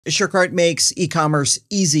SureCart makes e-commerce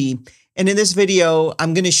easy. And in this video,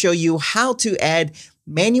 I'm going to show you how to add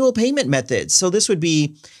manual payment methods. So this would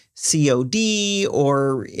be COD,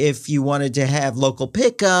 or if you wanted to have local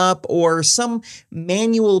pickup, or some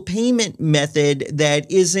manual payment method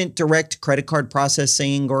that isn't direct credit card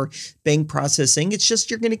processing or bank processing. It's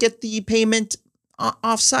just you're going to get the payment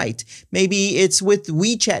off-site. Maybe it's with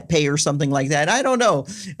WeChat Pay or something like that. I don't know.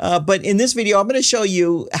 But in this video, I'm going to show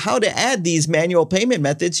you how to add these manual payment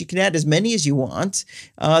methods. You can add as many as you want.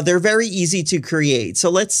 They're very easy to create.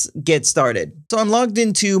 So let's get started. So I'm logged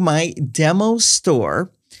into my demo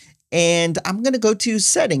store, and I'm going to go to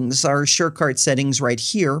settings, our SureCart settings right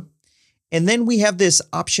here. And then we have this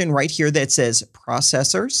option right here that says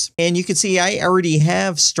processors. And you can see I already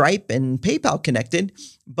have Stripe and PayPal connected,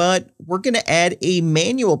 but we're going to add a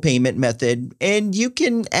manual payment method, and you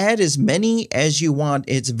can add as many as you want.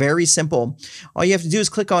 It's very simple. All you have to do is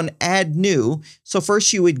click on add new. So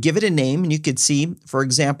first you would give it a name, and you could see, for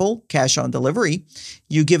example, cash on delivery.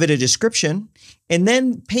 You give it a description and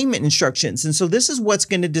then payment instructions. And so this is what's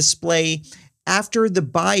going to display after the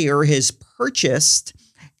buyer has purchased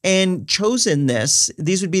and chosen this.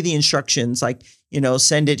 These would be the instructions, like,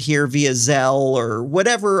 send it here via Zelle or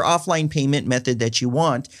whatever offline payment method that you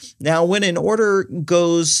want. Now, when an order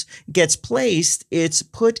gets placed, it's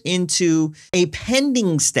put into a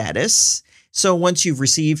pending status. So once you've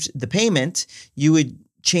received the payment, you would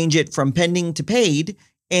change it from pending to paid,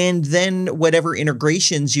 and then whatever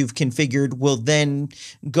integrations you've configured will then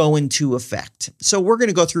go into effect. So we're going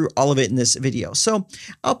to go through all of it in this video. So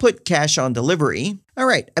I'll put cash on delivery. All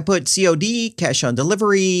right, I put COD, cash on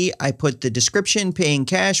delivery. I put the description, paying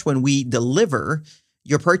cash when we deliver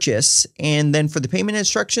your purchase. And then for the payment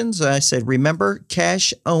instructions, I said, remember,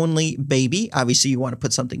 cash only, baby. Obviously, you want to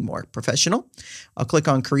put something more professional. I'll click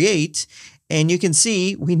on create. And you can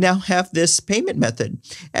see we now have this payment method.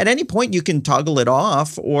 At any point, you can toggle it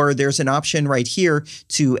off, or there's an option right here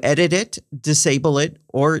to edit it, disable it,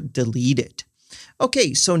 or delete it.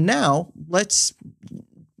 Okay, so now let's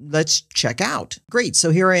check out. Great, so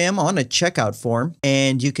here I am on a checkout form,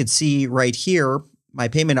 and you can see right here my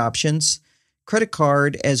payment options, credit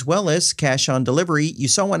card, as well as cash on delivery. You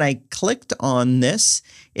saw when I clicked on this,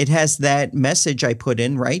 it has that message I put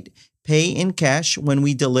in, right? Pay in cash when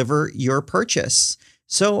we deliver your purchase.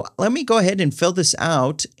 So let me go ahead and fill this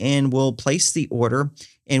out, and we'll place the order,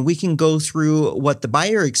 and we can go through what the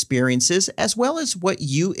buyer experiences as well as what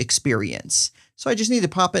you experience. So I just need to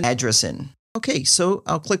pop an address in. Okay, so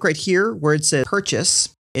I'll click right here where it says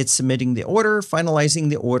purchase. It's submitting the order, finalizing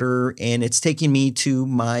the order, and it's taking me to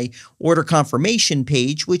my order confirmation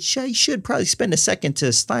page, which I should probably spend a second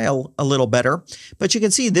to style a little better. But you can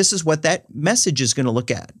see this is what that message is going to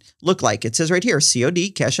look like. It says right here,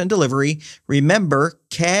 COD, cash on delivery. Remember,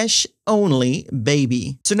 cash only,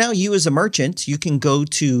 baby. So now you as a merchant, you can go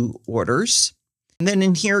to orders, and then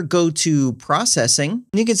in here, go to processing.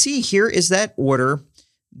 And you can see here is that order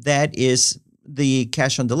that is the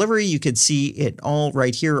cash on delivery. You could see it all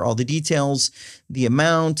right here, all the details, the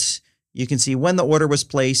amount. You can see when the order was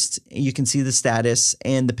placed. You can see the status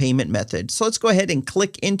and the payment method. So let's go ahead and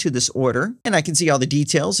click into this order, and I can see all the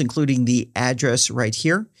details, including the address right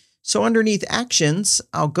here. So underneath actions,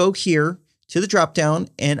 I'll go here to the dropdown,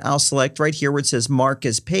 and I'll select right here where it says mark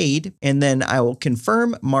as paid. And then I will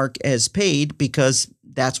confirm mark as paid, because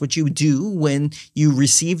that's what you would do when you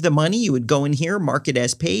receive the money. You would go in here, mark it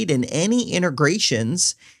as paid, and any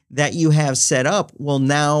integrations that you have set up will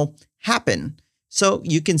now happen. So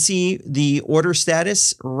you can see the order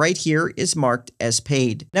status right here is marked as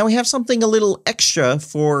paid. Now we have something a little extra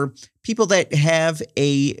for people that have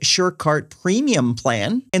a SureCart premium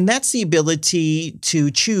plan, and that's the ability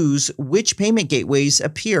to choose which payment gateways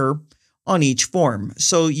appear on each form.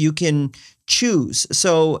 So you can choose.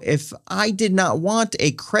 So if I did not want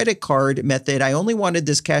a credit card method, I only wanted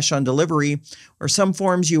this cash on delivery, or some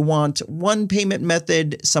forms you want one payment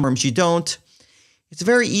method, some forms you don't. It's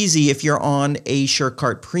very easy if you're on a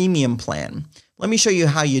SureCart premium plan. Let me show you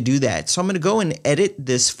how you do that. So I'm going to go and edit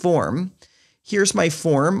this form. Here's my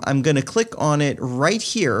form. I'm going to click on it right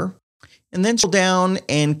here, and then scroll down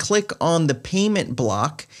and click on the payment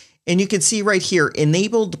block. And you can see right here,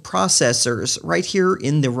 enabled processors right here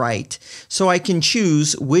in the right. So I can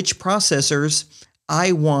choose which processors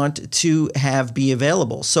I want to have be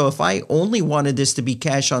available. So if I only wanted this to be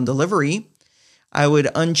cash on delivery, I would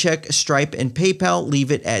uncheck Stripe and PayPal,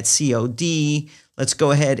 leave it at COD. Let's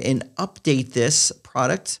go ahead and update this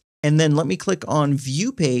product. And then let me click on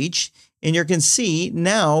View Page. And you can see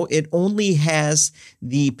now it only has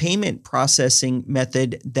the payment processing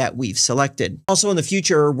method that we've selected. Also in the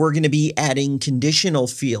future, we're going to be adding conditional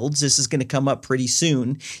fields. This is going to come up pretty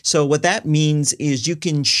soon. So what that means is you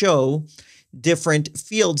can show different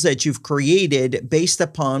fields that you've created based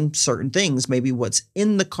upon certain things, maybe what's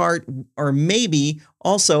in the cart, or maybe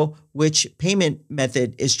also which payment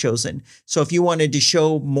method is chosen. So if you wanted to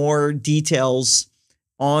show more details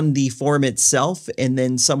on the form itself, and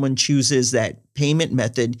then someone chooses that payment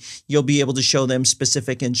method, you'll be able to show them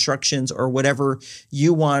specific instructions or whatever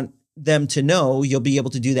you want them to know. You'll be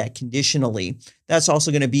able to do that conditionally. That's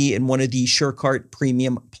also going to be in one of the SureCart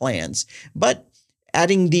premium plans. But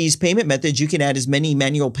adding these payment methods, you can add as many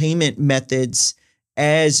manual payment methods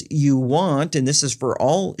as you want. And this is for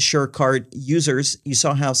all SureCart users. You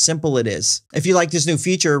saw how simple it is. If you like this new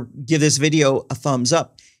feature, give this video a thumbs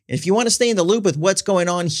up. If you want to stay in the loop with what's going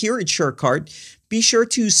on here at SureCart, be sure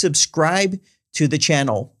to subscribe to the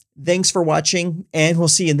channel. Thanks for watching, and we'll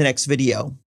see you in the next video.